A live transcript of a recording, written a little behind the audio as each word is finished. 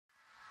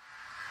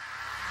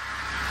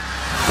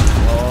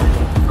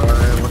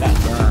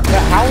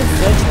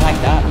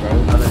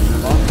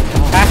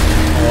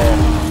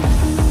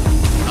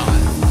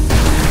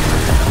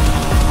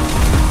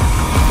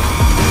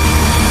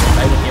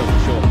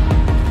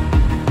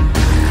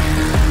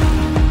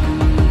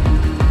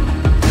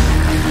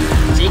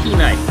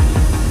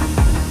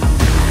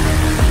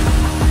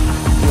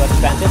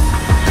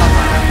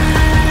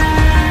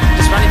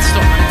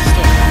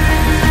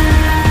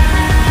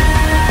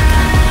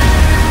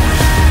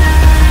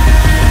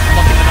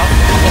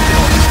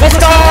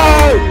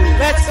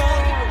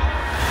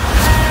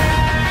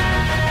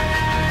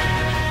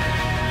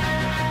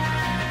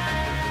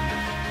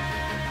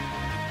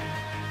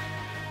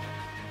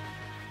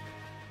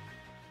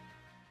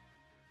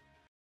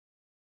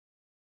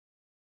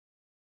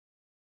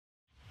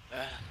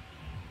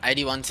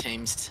81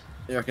 teams.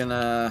 You reckon,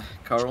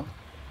 Coral?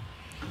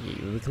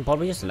 We can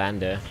probably just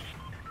land there.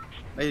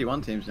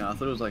 81 teams now. I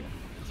thought it was like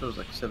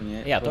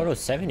 78. Yeah, I thought it was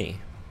 70.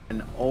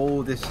 And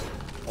all this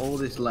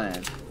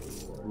land,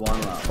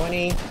 one lap.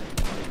 20.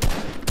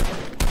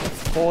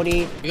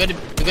 40. We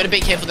gotta be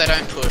careful they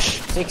don't push.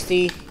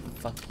 60.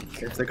 Fuck.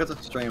 If they got the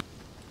stream.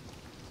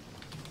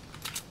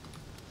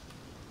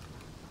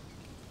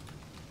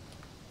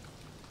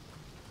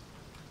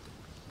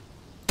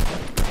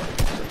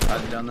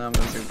 Down there, I'm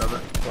gonna see grab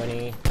it.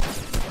 20.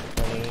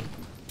 20.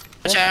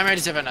 Which armor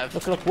does everyone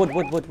have? Look,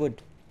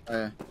 wood. Oh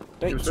yeah.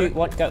 3, 2,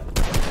 1, go.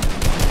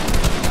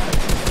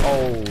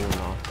 Oh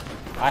no.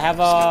 I have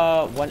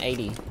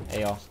 180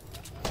 AR.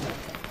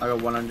 I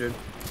got 100.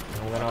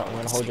 I'm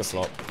gonna hold your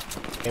float.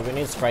 Okay, we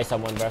need to spray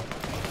someone, bro.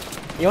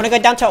 You wanna go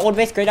down to our old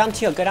base? Go down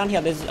here.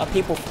 There's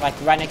people like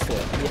right next to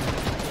it.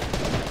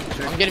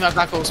 Yeah. I'm getting my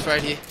black hole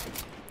sprayed here.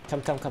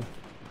 Come.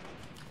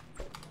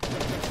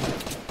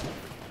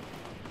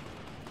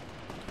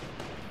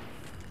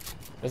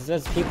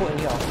 There's people in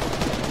here.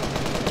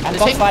 And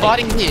there's people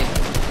fighting here.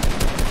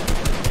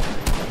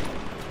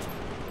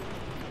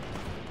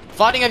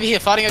 Fighting over here.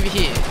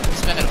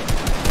 Spend it.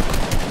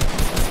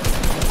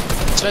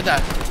 Spread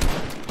that.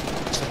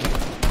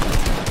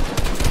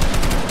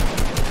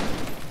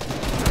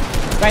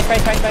 Spray.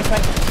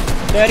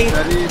 30.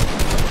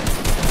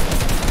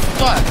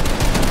 What?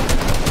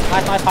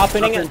 Nice,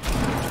 harpooning it.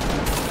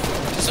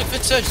 Just look for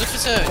surge.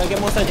 Go get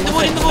more surge. In the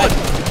wood.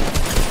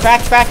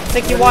 Crack.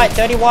 60 white,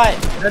 30 white.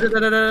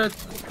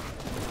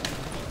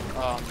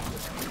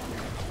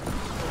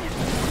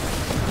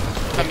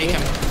 Come here.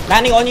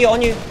 Landing on you.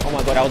 Oh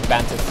my god, I was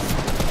bantered.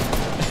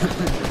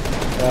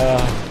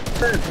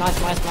 Nice.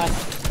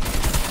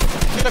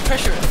 We're gonna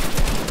pressure it.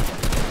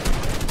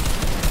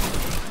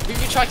 We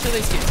can try to kill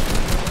these kids.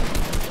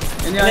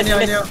 In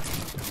here.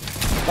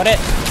 Got it.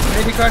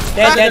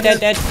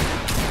 Dead.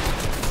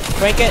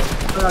 Break it.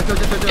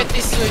 Get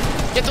this loot.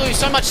 Get the loot.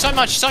 So much.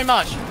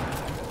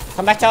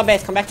 Come back to our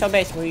base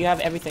where you have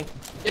everything.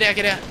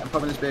 Get out. I'm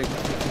popping this big.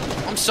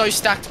 I'm so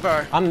stacked,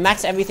 bro. I'm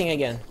max everything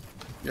again.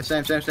 Yeah,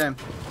 same.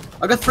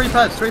 I got 3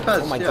 pads.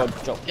 Oh my god,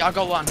 drop. Yeah, I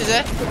got one. Is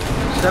there?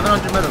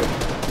 700 metal.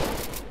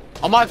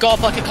 I might go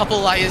up like a couple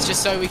of layers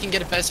just so we can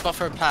get a better spot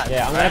for a pad.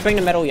 Yeah, I'm gonna bring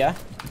the metal, yeah?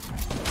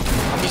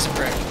 I'm using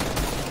brick.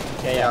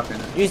 Yeah.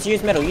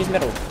 Use metal. We have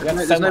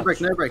There's so no much.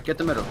 brick. Get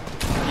the metal.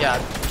 Yeah.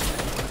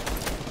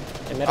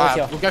 The metal's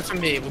here. We'll go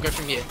from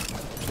here.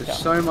 There's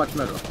so much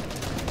metal.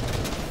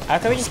 How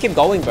can we just keep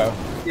going, bro?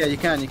 Yeah, you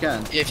can.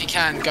 Yeah, if you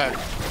can, go.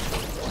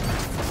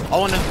 I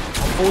wanna...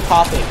 I'm full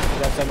topic. We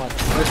have so much.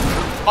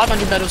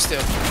 500 metal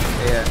still.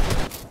 Yeah.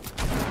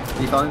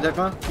 You following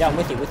Tekmarr? Yeah, I'm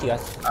with you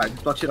guys. Alright,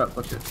 just block shit up.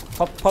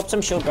 Pop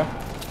some shield, bro.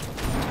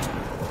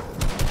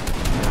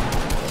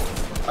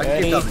 I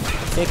can keep 30, coming.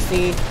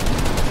 60.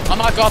 I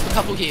might go up a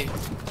couple here.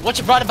 Watch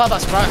it right above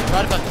us,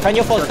 right above. Turn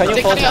your force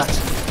now.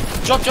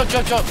 Drop.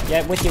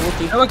 Yeah, with you.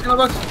 No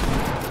box.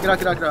 Get out.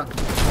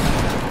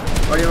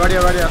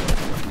 Right here.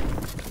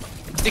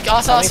 Stick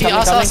us here.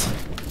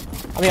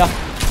 I'm here.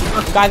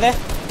 Guy there.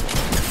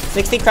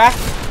 60 crack.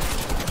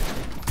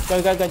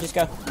 Go, just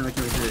go. We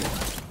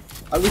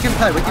can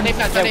play. I need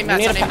mats.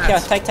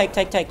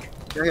 Take.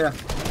 Yeah.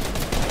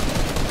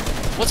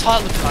 What's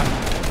hard looking like?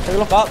 Can we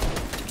look up?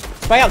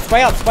 Spray up.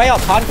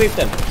 Hard group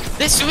them.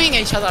 They're suing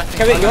each other, I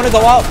think. You wanna go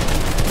up?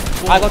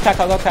 I got crack.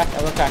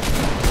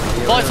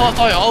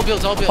 Fly. All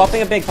builds.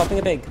 Popping a big.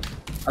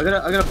 I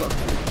gotta put.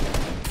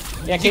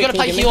 Yeah, you gotta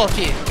play heal up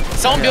here.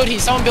 Someone build.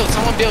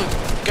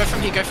 Go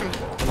from here.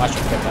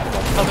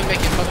 Help him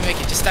make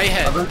it. Just stay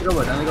ahead. I'm gonna go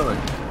wood.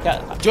 Yeah.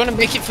 Do you wanna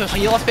make it for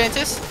heal off,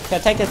 Bantus? Yeah,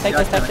 take this.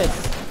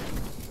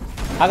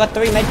 I got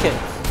 3 medkits.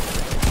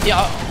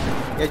 Yeah.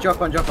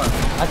 Drop on.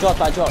 I dropped.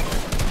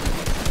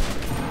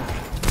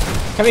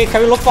 Can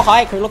we look for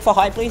height,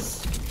 please?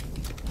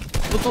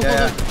 Look.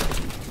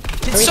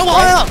 It's so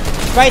high up.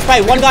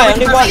 Spray. One guy,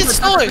 only one. It's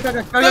slow. Go.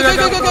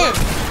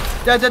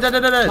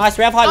 Dead. Nice,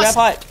 we have height.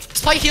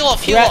 Let's play heal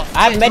off. I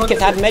have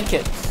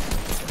medkits.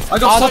 I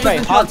got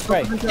hard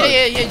spray.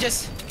 Yeah,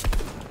 just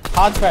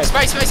hard spray.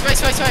 Spray.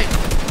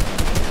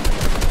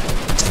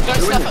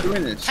 Don't stuff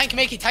doing it. this. Tank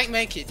make it.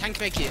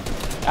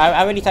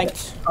 I already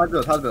tanked. Hard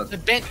build. The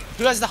bent.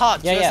 Who has the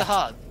hard? Yeah. Who has the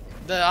hard?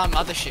 The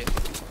other shit.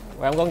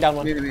 Wait, I'm going down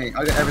one. Me.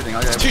 I got everything.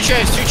 2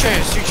 chairs.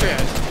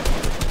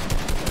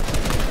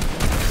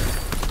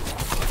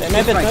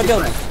 No build.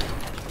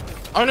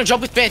 I'm gonna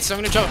drop with bets.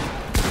 I'll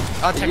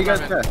take you guys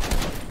that.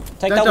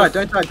 Take don't double.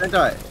 Don't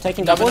die.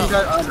 Taking double.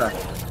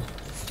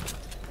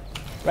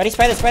 Ready,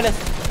 spray this.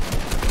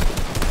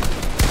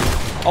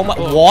 Oh my,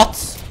 what?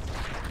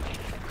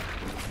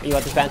 You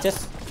got this,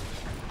 Fantis?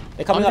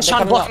 They're coming up. I'm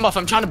trying to block him off.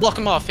 I'm trying to block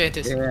him off,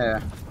 Fantis. Yeah.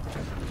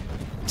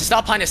 Just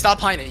start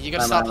pining. You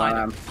gotta start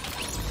pining.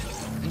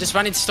 And just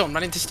run into storm.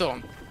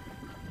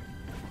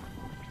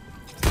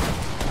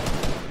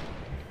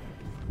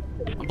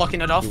 I'm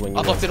blocking it off.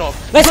 I blocked it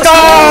off. Let's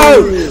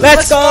go!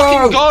 Let's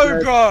fucking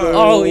go, bro!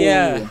 Oh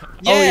yeah.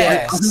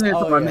 Yes! I'm here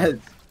for my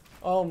meds.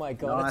 Oh my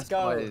god, Nice, let's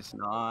go. boys.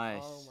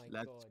 Nice. Oh my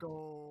Let's God.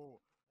 go.